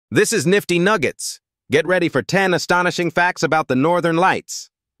This is Nifty Nuggets. Get ready for 10 astonishing facts about the Northern Lights.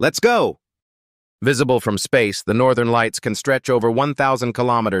 Let's go! Visible from space, the Northern Lights can stretch over 1,000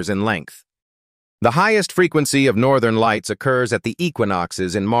 kilometers in length. The highest frequency of Northern Lights occurs at the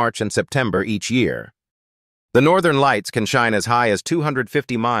equinoxes in March and September each year. The Northern Lights can shine as high as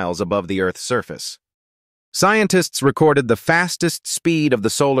 250 miles above the Earth's surface. Scientists recorded the fastest speed of the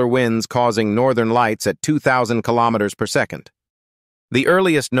solar winds causing Northern Lights at 2,000 kilometers per second. The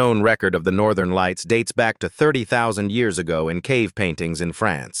earliest known record of the Northern Lights dates back to 30,000 years ago in cave paintings in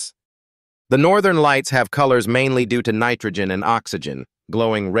France. The Northern Lights have colors mainly due to nitrogen and oxygen,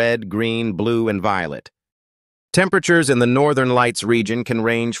 glowing red, green, blue, and violet. Temperatures in the Northern Lights region can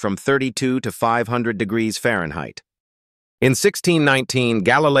range from 32 to 500 degrees Fahrenheit. In 1619,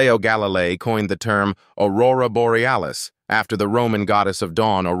 Galileo Galilei coined the term Aurora Borealis after the Roman goddess of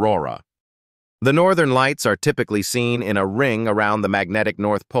dawn, Aurora. The Northern Lights are typically seen in a ring around the magnetic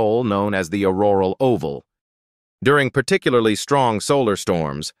North Pole known as the Auroral Oval. During particularly strong solar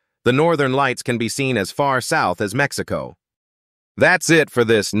storms, the Northern Lights can be seen as far south as Mexico. That's it for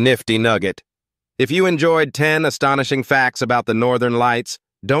this nifty nugget. If you enjoyed 10 astonishing facts about the Northern Lights,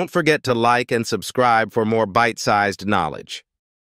 don't forget to like and subscribe for more bite-sized knowledge.